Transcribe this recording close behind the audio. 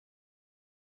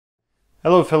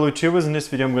Hello fellow tubers, in this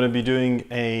video I'm going to be doing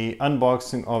a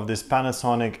unboxing of this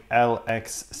Panasonic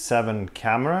LX7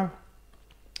 camera.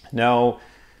 Now,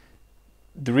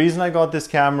 the reason I got this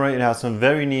camera, it has some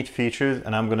very neat features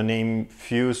and I'm going to name a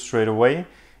few straight away.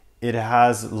 It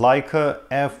has Leica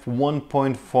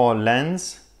f1.4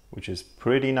 lens, which is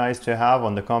pretty nice to have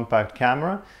on the compact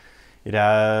camera. It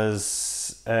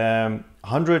has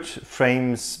 100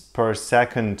 frames per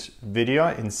second video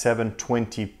in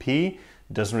 720p.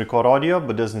 Doesn't record audio,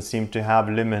 but doesn't seem to have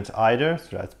limit either,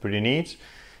 so that's pretty neat.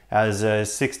 Has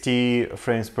 60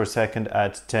 frames per second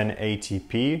at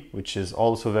 1080p, which is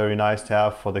also very nice to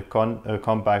have for the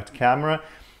compact camera.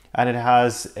 And it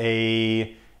has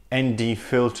a ND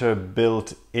filter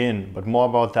built in, but more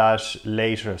about that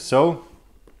later. So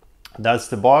that's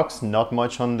the box, not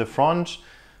much on the front,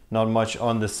 not much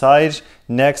on the side.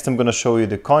 Next, I'm gonna show you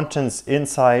the contents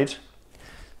inside.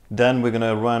 Then we're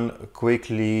gonna run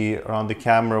quickly around the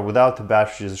camera without the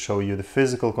batteries to show you the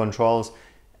physical controls.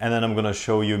 And then I'm gonna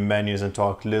show you menus and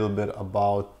talk a little bit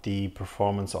about the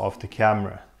performance of the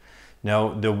camera.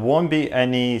 Now, there won't be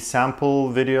any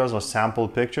sample videos or sample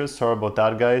pictures. Sorry about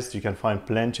that, guys. You can find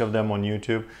plenty of them on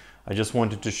YouTube. I just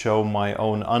wanted to show my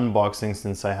own unboxing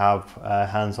since I have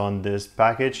hands on this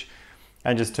package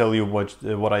and just tell you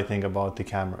what I think about the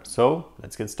camera. So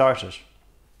let's get started.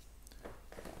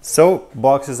 So,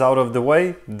 box is out of the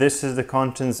way. This is the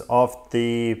contents of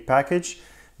the package.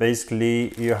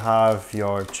 Basically, you have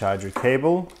your charger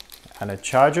cable and a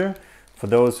charger. For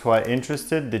those who are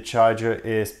interested, the charger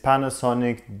is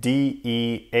Panasonic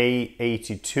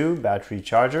DEA82 battery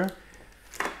charger.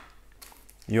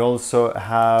 You also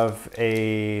have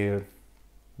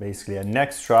basically a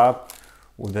neck strap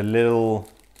with a little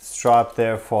strap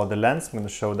there for the lens. I'm going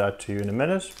to show that to you in a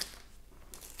minute.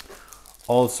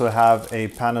 Also have a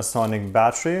Panasonic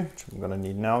battery, which I'm gonna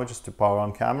need now just to power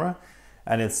on camera.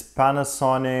 And it's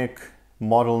Panasonic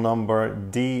model number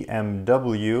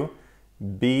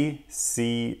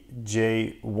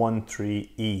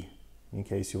DMW-BCJ13E, in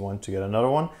case you want to get another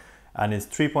one. And it's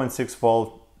 3.6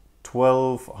 volt,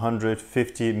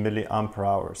 1250 milliamp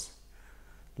hours.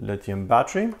 Lithium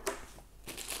battery.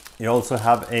 You also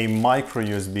have a micro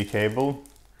USB cable,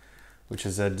 which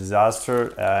is a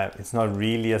disaster. It's not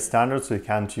really a standard, so you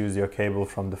can't use your cable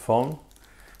from the phone.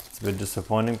 It's a bit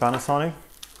disappointing, Panasonic.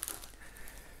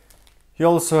 You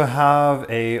also have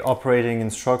operating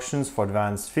instructions for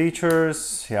advanced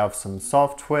features. You have some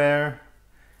software,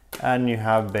 and you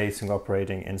have basic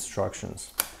operating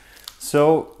instructions.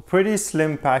 So pretty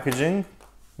slim packaging,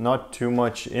 not too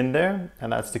much in there,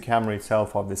 and that's the camera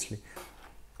itself, obviously.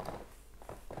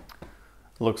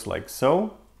 Looks like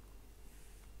so.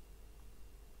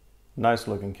 Nice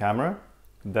looking camera,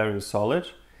 very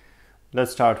solid.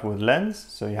 Let's start with lens.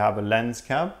 So you have a lens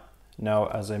cap. Now,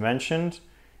 as I mentioned,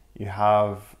 you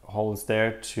have holes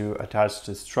there to attach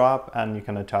the strap, and you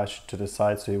can attach it to the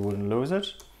side so you wouldn't lose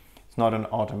it. It's not an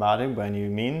automatic by any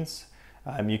means.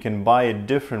 You can buy a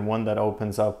different one that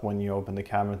opens up when you open the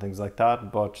camera and things like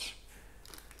that, but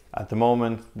at the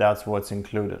moment, that's what's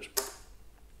included.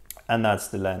 And that's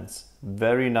the lens.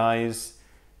 Very nice,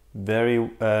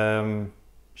 very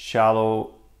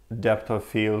shallow depth of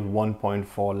field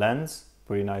 1.4 lens,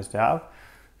 pretty nice to have.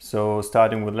 So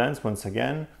starting with lens, once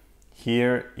again,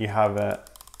 here you have a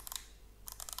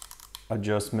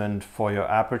adjustment for your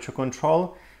aperture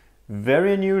control.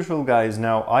 Very unusual, guys.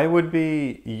 Now, I would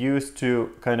be used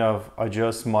to kind of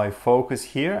adjust my focus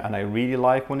here, and I really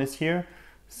like when it's here.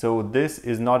 So this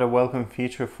is not a welcome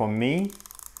feature for me.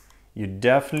 You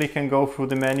definitely can go through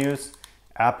the menus.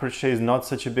 Aperture is not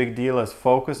such a big deal as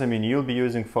focus. I mean, you'll be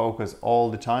using focus all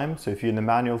the time. So if you're in the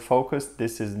manual focus,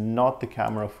 this is not the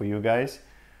camera for you guys.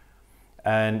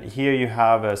 And here you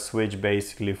have a switch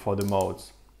basically for the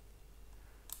modes.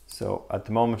 So at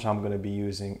the moment, I'm going to be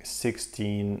using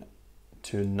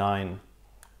 16:9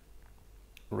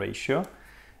 ratio.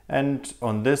 And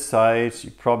on this side,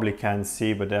 you probably can't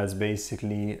see, but that's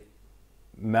basically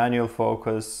manual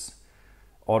focus,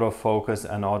 autofocus,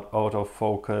 and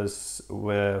autofocus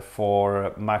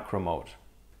for macro mode.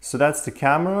 So that's the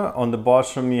camera. On the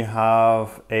bottom you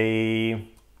have a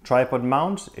tripod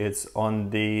mount. It's on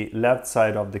the left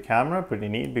side of the camera. Pretty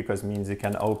neat, because it means you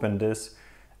can open this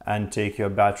and take your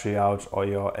battery out or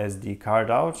your SD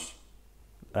card out.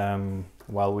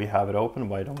 While we have it open,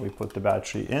 why don't we put the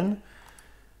battery in?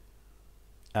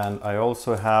 And I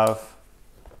also have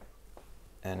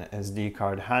an SD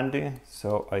card handy,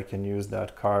 so I can use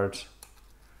that card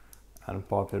and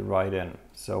pop it right in.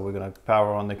 So we're gonna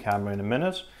power on the camera in a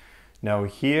minute. Now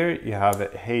here you have a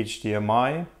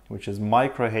HDMI, which is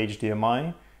micro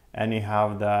HDMI, and you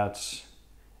have that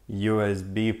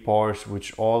USB port,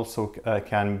 which also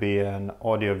can be an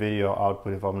audio video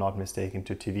output if I'm not mistaken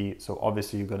to TV. So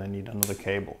obviously you're gonna need another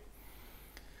cable.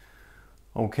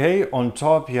 Okay, on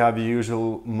top you have the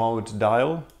usual mode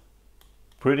dial.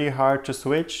 Pretty hard to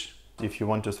switch. If you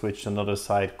want to switch to another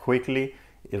side quickly,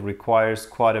 it requires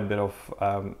quite a bit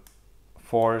of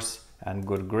force and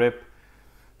good grip.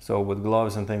 So with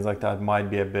gloves and things like that might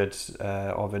be a bit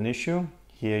of an issue.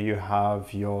 Here you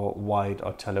have your wide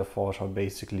or telephoto,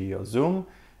 basically your zoom,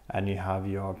 and you have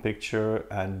your picture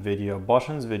and video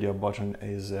buttons. Video button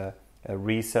is a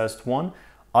recessed one.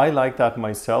 I like that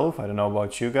myself. I don't know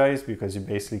about you guys, because you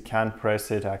basically can't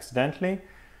press it accidentally.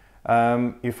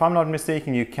 If I'm not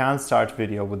mistaken, you can start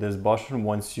video with this button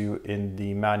once you're in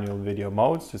the manual video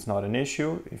mode, so it's not an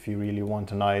issue if you really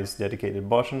want a nice dedicated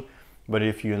button. But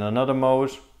if you're in another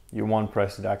mode, you won't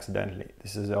press it accidentally.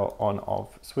 This is our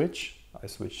on-off switch. I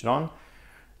switched it on.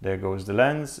 There goes the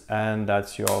lens, and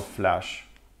that's your flash.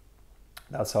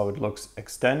 That's how it looks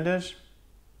extended.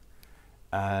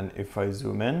 And if I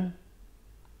zoom in,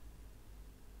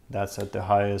 that's at the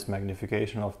highest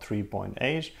magnification of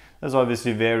 3.8. There's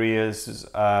obviously various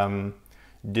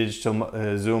digital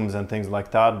zooms and things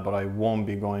like that, but I won't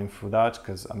be going through that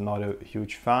because I'm not a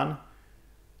huge fan.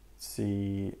 Let's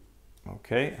see,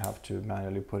 okay, I have to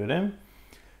manually put it in.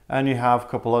 And you have a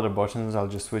couple other buttons. I'll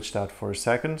just switch that for a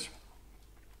second.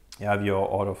 You have your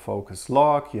autofocus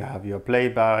lock, you have your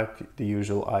playback, the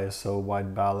usual ISO,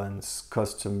 white balance,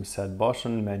 custom set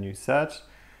button, menu set.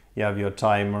 You have your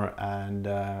timer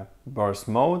and burst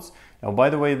modes. Now, by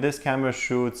the way, this camera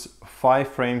shoots 5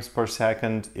 frames per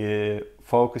second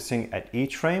focusing at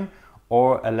each frame,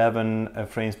 or 11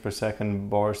 frames per second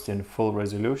burst in full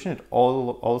resolution. It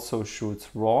also shoots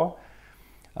RAW.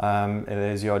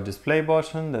 There's your display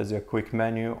button, there's your quick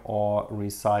menu or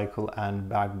recycle and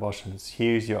back buttons.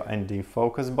 Here's your ND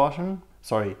focus button.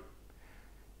 Sorry.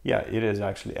 Yeah, it is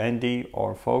actually ND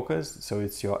or focus. So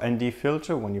it's your ND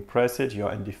filter. When you press it,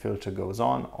 your ND filter goes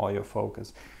on, or your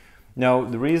focus. Now,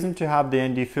 the reason to have the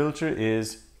ND filter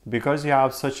is because you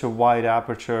have such a wide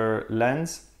aperture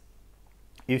lens.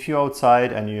 If you're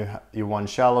outside and you want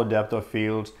shallow depth of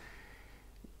field,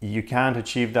 you can't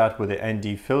achieve that with the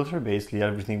ND filter. Basically,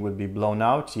 everything would be blown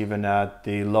out, even at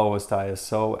the lowest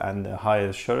ISO and the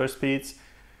highest shutter speeds.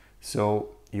 So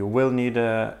you will need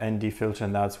a ND filter,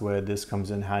 and that's where this comes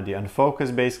in handy. And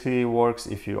focus basically works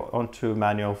if you're onto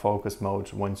manual focus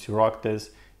mode. Once you rock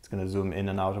this, it's going to zoom in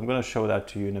and out. I'm going to show that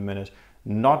to you in a minute.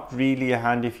 Not really a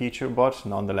handy feature, but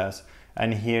nonetheless.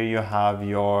 And here you have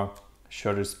your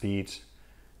shutter speed,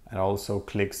 and also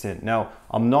clicks in. Now,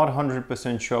 I'm not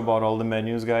 100% sure about all the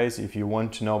menus, guys. If you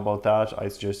want to know about that, I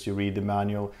suggest you read the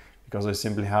manual, because I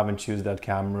simply haven't used that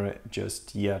camera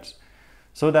just yet.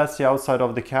 So that's the outside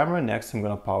of the camera. Next, I'm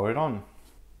gonna power it on.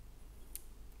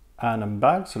 And I'm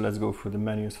back, so let's go through the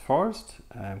menus first.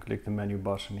 Click the menu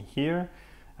button here,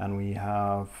 and we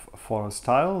have photo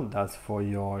style. That's for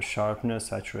your sharpness,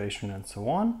 saturation, and so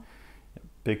on.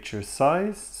 Picture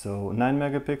size, so 9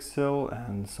 megapixel,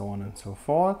 and so on and so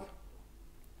forth.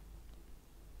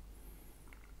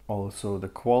 Also the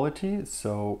quality,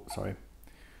 so sorry,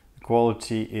 the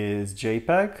quality is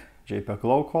JPEG, JPEG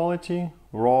low quality,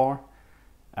 RAW,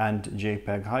 and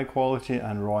JPEG high quality,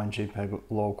 and RAW and JPEG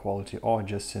low quality, or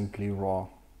just simply RAW.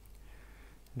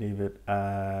 Leave it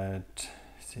at,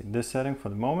 say, this setting for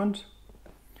the moment.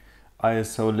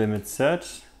 ISO limit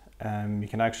set. You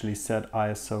can actually set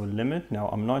ISO limit. Now,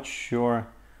 I'm not sure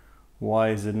why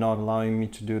is it not allowing me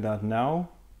to do that now.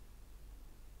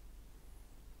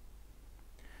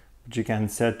 But you can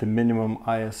set the minimum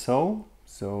ISO.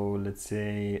 So let's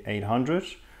say 800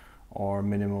 or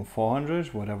minimum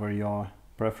 400, whatever your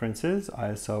preference is.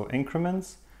 ISO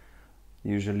increments.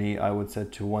 Usually I would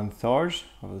set to 1/3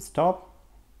 of the stop.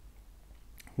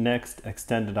 Next,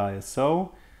 extended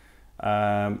ISO.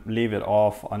 Leave it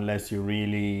off unless you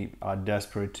really are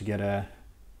desperate to get a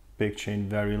picture in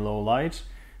very low light.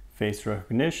 Face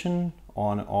recognition,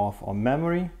 on, off, or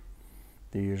memory,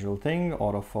 the usual thing,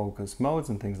 autofocus modes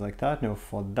and things like that. Now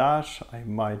for that, I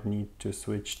might need to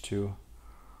switch to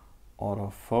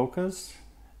autofocus.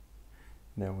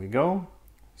 There we go.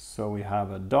 So we have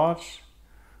a dot,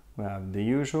 we have the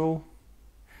usual,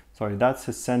 sorry, that's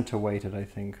a center weighted, I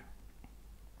think.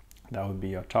 That would be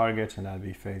your target, and that would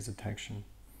be phase detection.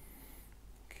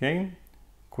 Okay,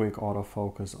 quick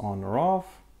autofocus on or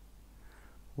off,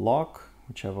 lock,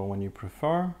 whichever one you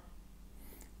prefer,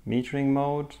 metering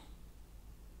mode,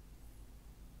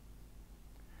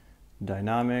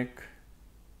 dynamic,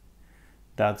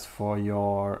 that's for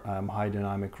your high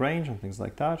dynamic range and things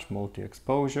like that,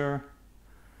 multi-exposure,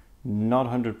 not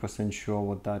 100% sure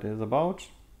what that is about.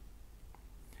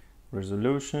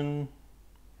 resolution,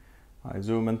 high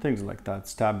zoom and things like that,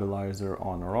 stabilizer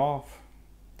on or off,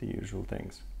 the usual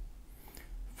things.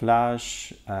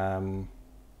 Flash,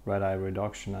 red eye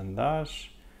reduction and that,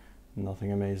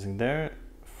 nothing amazing there.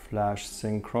 Flash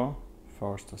synchro,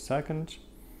 first or second.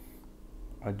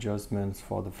 Adjustments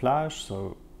for the flash,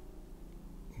 so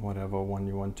whatever one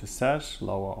you want to set,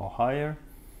 lower or higher.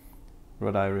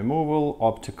 Red eye removal,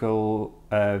 optical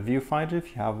viewfinder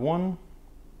if you have one.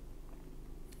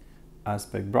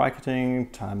 Aspect bracketing,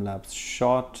 time-lapse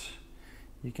shot.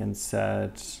 You can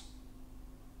set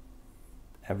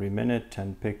every minute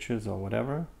 10 pictures or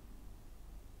whatever.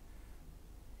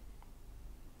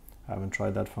 I haven't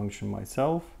tried that function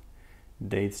myself.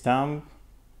 Date stamp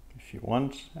if you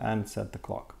want, and set the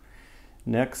clock.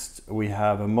 Next we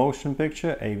have a motion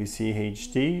picture, AVC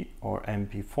HD or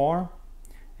MP4.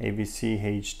 AVC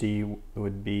HD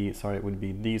would be, sorry, it would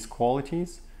be these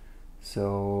qualities.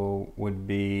 So would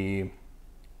be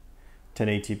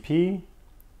 1080p,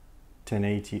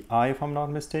 1080i if I'm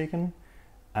not mistaken,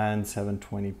 and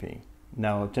 720p.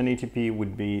 Now 1080p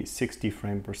would be 60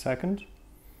 frames per second.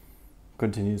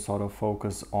 Continuous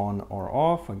autofocus on or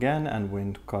off again, and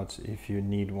wind cut if you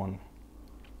need one.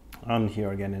 And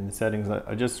here again in the settings,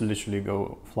 I just literally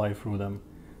go fly through them.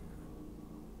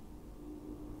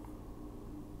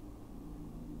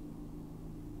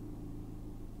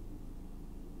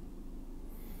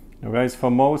 Now guys, for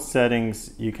most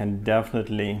settings you can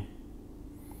definitely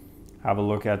have a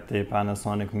look at the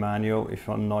Panasonic manual if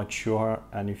you're not sure,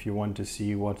 and if you want to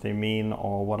see what they mean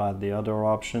or what are the other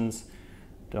options.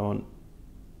 Don't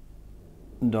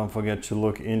forget to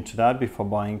look into that before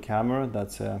buying camera.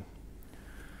 That's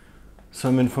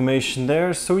some information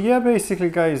there. So yeah, basically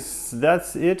guys,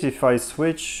 that's it. If I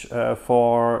switch,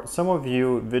 for some of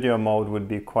you, video mode would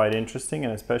be quite interesting,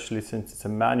 and especially since it's a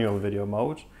manual video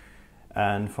mode.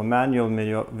 And for manual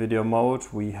video mode,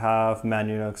 we have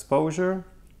manual exposure,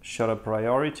 shutter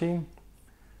priority,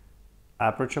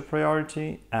 aperture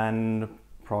priority, and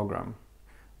program.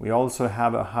 We also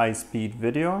have a high-speed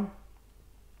video.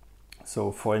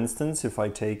 So for instance, if I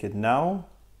take it now,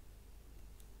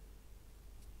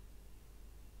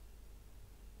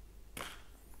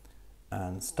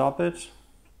 and stop it,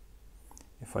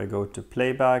 if I go to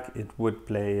playback, it would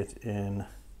play it in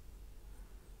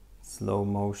slow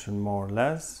motion more or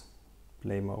less,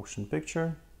 play motion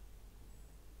picture.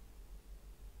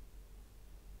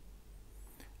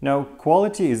 Now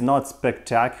quality is not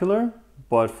spectacular,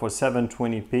 but for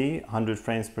 720p, 100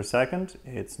 frames per second,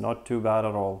 it's not too bad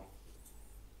at all.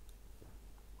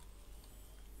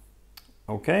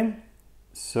 Okay,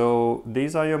 so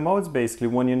these are your modes basically.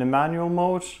 When you're in a manual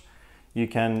mode, you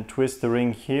can twist the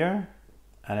ring here,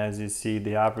 and as you see,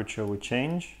 the aperture will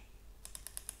change.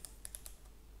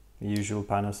 The usual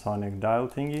Panasonic dial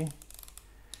thingy.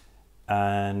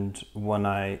 And when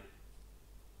I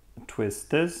twist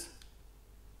this,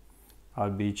 I'll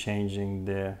be changing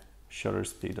the shutter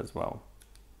speed as well.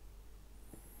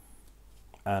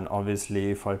 And obviously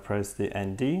if I press the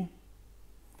ND,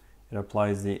 it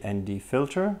applies the ND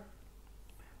filter,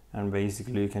 and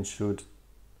basically you can shoot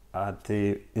at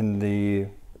in the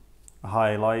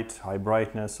high light, high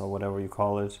brightness, or whatever you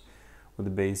call it,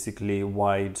 with basically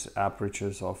wide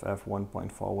apertures of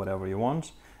f1.4, whatever you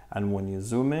want. And when you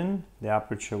zoom in, the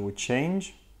aperture would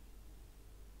change.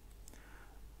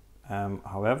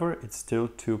 However, it's still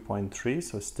 2.3,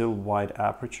 so still wide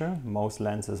aperture. Most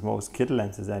lenses, most kit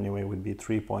lenses anyway, would be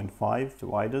 3.5, the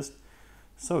widest,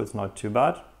 so it's not too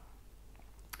bad.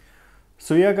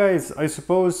 So yeah guys, I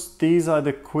suppose these are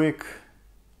the quick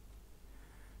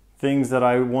things that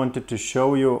I wanted to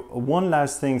show you. One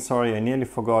last thing, sorry, I nearly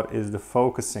forgot, is the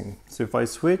focusing. So if I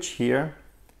switch here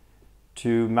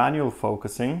to manual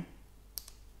focusing,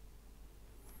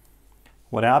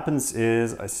 what happens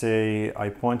is I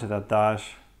pointed at that,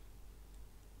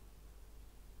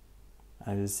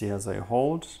 and you see as I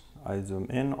hold, I zoom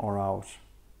in or out.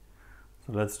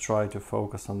 So let's try to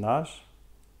focus on that.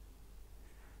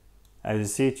 As you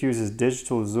see, it uses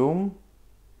digital zoom,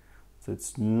 so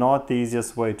it's not the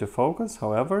easiest way to focus.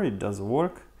 However, it does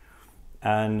work,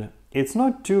 and it's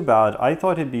not too bad. I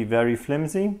thought it'd be very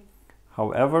flimsy.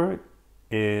 However,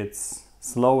 it's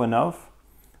slow enough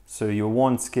so you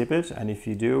won't skip it, and if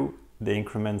you do, the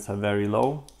increments are very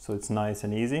low, so it's nice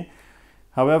and easy.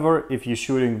 However, if you're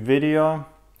shooting video,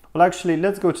 well, actually,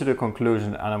 let's go to the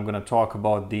conclusion, and I'm going to talk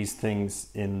about these things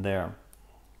in there.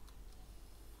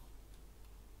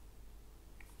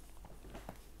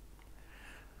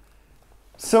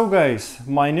 So guys,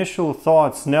 my initial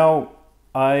thoughts. Now,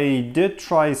 I did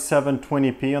try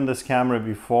 720p on this camera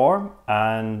before,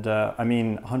 and I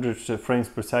mean 100 frames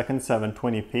per second,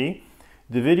 720p.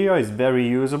 The video is very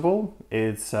usable.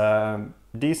 It's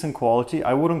decent quality.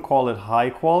 I wouldn't call it high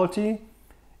quality.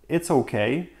 It's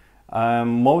okay.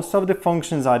 Most of the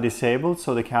functions are disabled,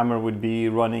 so the camera would be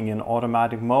running in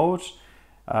automatic mode.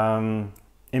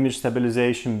 Image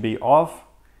stabilization be off,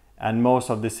 and most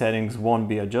of the settings won't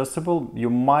be adjustable. You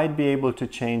might be able to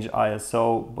change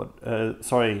ISO, but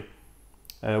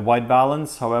white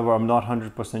balance. However, I'm not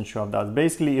 100% sure of that.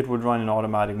 Basically, it would run in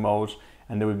automatic mode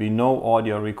and there would be no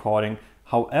audio recording.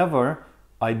 However,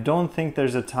 I don't think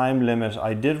there's a time limit.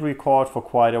 I did record for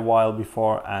quite a while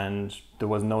before and there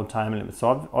was no time limit.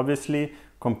 So obviously,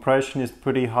 compression is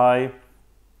pretty high.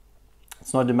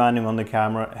 It's not demanding on the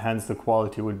camera, hence the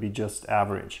quality would be just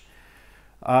average.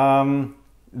 The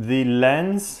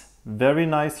lens, very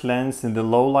nice lens. In the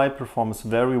low light performs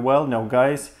very well. Now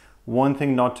guys, one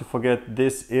thing not to forget,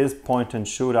 this is point and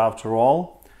shoot after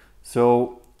all.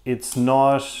 So it's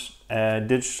not a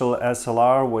digital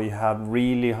SLR where you have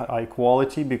really high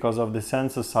quality. Because of the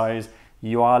sensor size,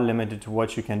 you are limited to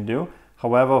what you can do.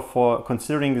 However, for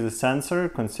considering the sensor,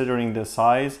 considering the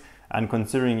size, and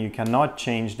considering you cannot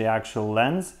change the actual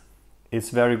lens, it's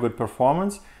very good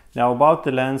performance. Now about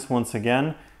the lens, once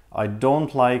again, I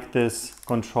don't like this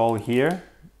control here.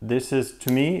 This is,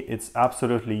 to me, it's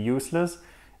absolutely useless.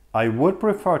 I would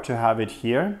prefer to have it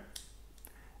here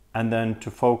and then to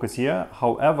focus here.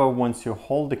 However, once you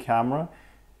hold the camera,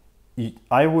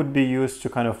 I would be used to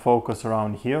kind of focus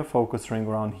around here, focus ring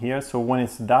around here. So when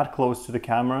it's that close to the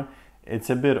camera, it's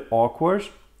a bit awkward.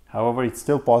 However, it's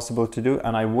still possible to do,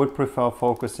 and I would prefer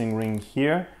focusing ring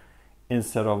here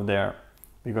instead of there,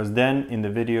 because then in the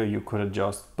video you could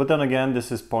adjust. But then again,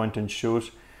 this is point and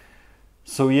shoot.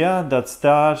 So yeah, that's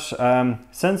that.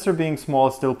 Sensor being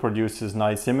small still produces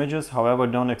nice images. However,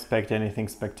 don't expect anything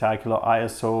spectacular.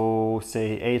 ISO,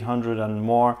 say 800 and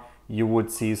more, you would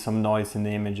see some noise in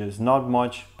the images. Not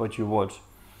much, but you would.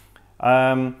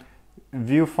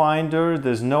 Viewfinder,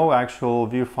 there's no actual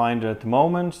viewfinder at the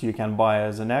moment. You can buy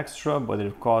as an extra, but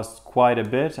it costs quite a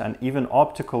bit, and even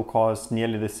optical costs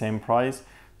nearly the same price.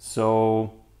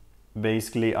 So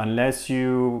basically, unless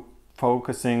you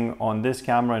focusing on this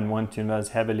camera and want to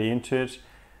invest heavily into it,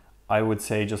 I would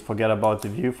say just forget about the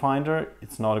viewfinder.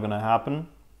 It's not going to happen.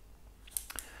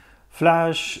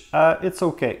 Flash, it's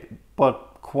okay, but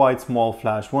quite small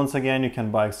flash. Once again, you can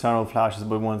buy external flashes,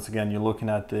 but once again, you're looking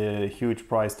at the huge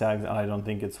price tags, and I don't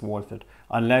think it's worth it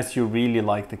unless you really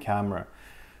like the camera.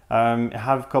 I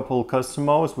have a couple custom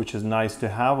modes, which is nice to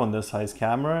have on this size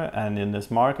camera and in this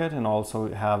market, and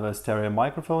also have a stereo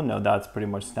microphone. Now that's pretty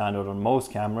much standard on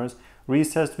most cameras.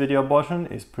 Recessed video button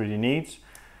is pretty neat.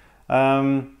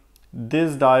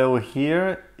 This dial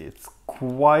here, it's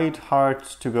quite hard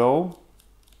to go.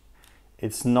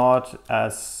 It's not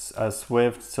as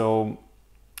swift, so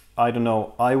I don't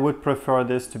know. I would prefer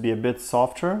this to be a bit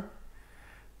softer,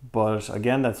 but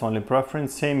again, that's only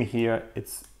preference. Same here,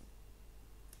 it's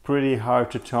pretty hard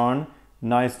to turn.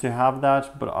 Nice to have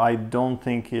that, but I don't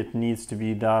think it needs to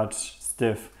be that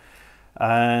stiff.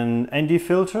 And ND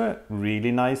filter,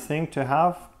 really nice thing to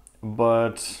have,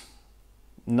 but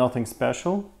nothing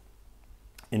special.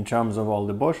 In terms of all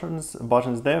the buttons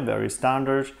there, very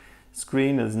standard.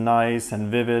 Screen is nice and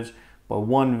vivid, but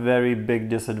one very big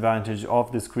disadvantage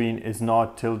of the screen is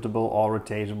not tiltable or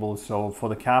rotatable. So for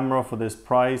the camera, for this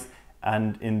price,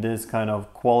 and in this kind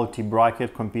of quality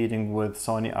bracket competing with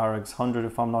Sony RX100,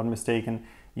 if I'm not mistaken,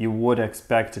 you would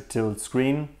expect a tilt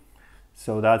screen.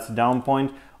 So that's a down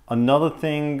point. Another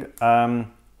thing,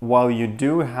 while you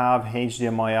do have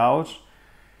HDMI out,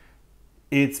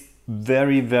 it's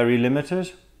very, very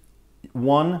limited.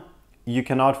 One, you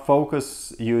cannot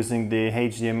focus using the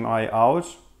HDMI out,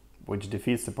 which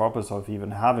defeats the purpose of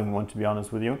even having one, to be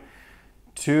honest with you.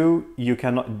 Two, you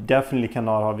definitely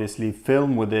cannot obviously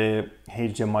film with the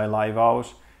HDMI live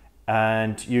out,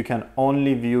 and you can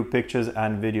only view pictures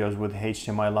and videos with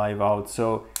HDMI live out.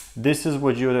 So this is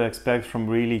what you would expect from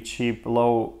really cheap,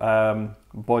 low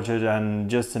budget and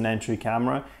just an entry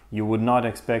camera. You would not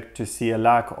expect to see a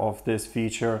lack of this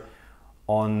feature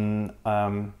on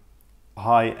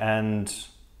high-end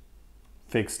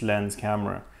fixed lens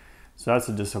camera. So that's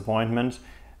a disappointment.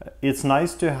 It's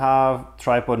nice to have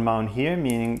tripod mount here,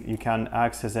 meaning you can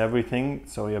access everything,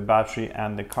 so your battery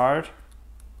and the card.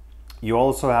 You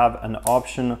also have an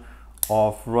option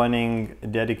of running a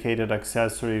dedicated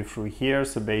accessory through here,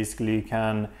 so basically you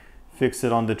can fix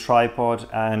it on the tripod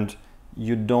and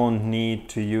you don't need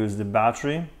to use the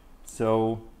battery.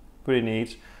 So pretty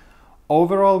neat.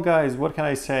 Overall, guys, what can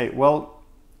I say? Well,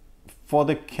 for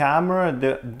the camera,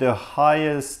 the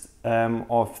highest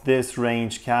of this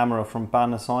range camera from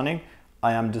Panasonic,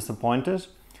 I am disappointed.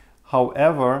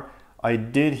 However, I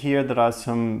did hear there are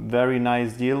some very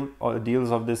nice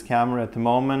deals of this camera at the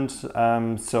moment.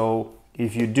 So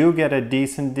if you do get a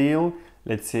decent deal,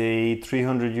 let's say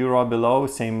 €300 or below,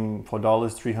 same for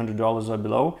dollars, $300 or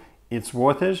below, it's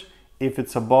worth it. If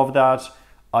it's above that,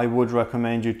 I would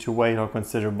recommend you to wait or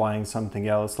consider buying something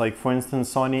else. Like for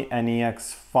instance, Sony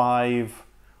NEX5,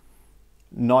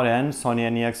 not N, Sony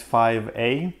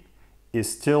NEX5A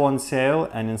is still on sale,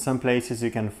 and in some places you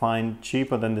can find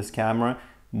cheaper than this camera.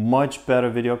 Much better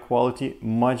video quality,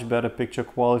 much better picture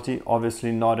quality,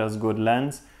 obviously not as good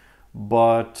lens,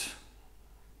 but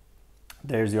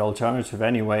there's the alternative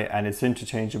anyway, and it's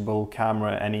interchangeable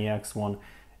camera. NEX one,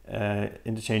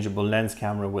 interchangeable lens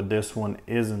camera, with this one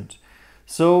isn't.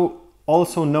 So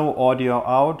also no audio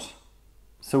out.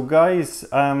 So guys,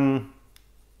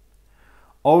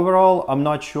 overall I'm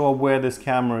not sure where this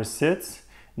camera sits.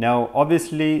 Now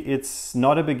obviously it's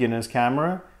not a beginner's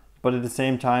camera, but at the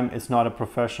same time it's not a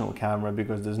professional camera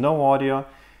because there's no audio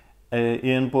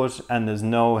input and there's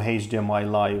no HDMI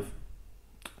live.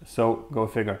 So go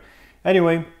figure.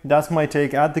 Anyway, that's my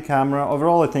take at the camera.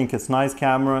 Overall I think it's a nice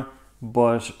camera,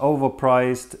 but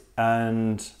overpriced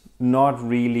and not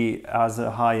really as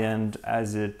a high-end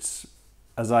as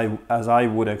I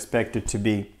would expect it to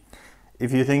be.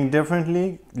 If you think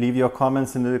differently, leave your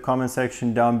comments in the comment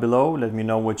section down below. Let me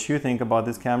know what you think about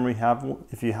this camera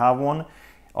if you have one.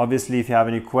 Obviously, if you have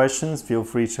any questions, feel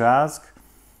free to ask.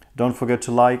 Don't forget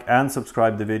to like and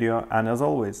subscribe the video, and as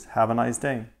always, have a nice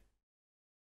day.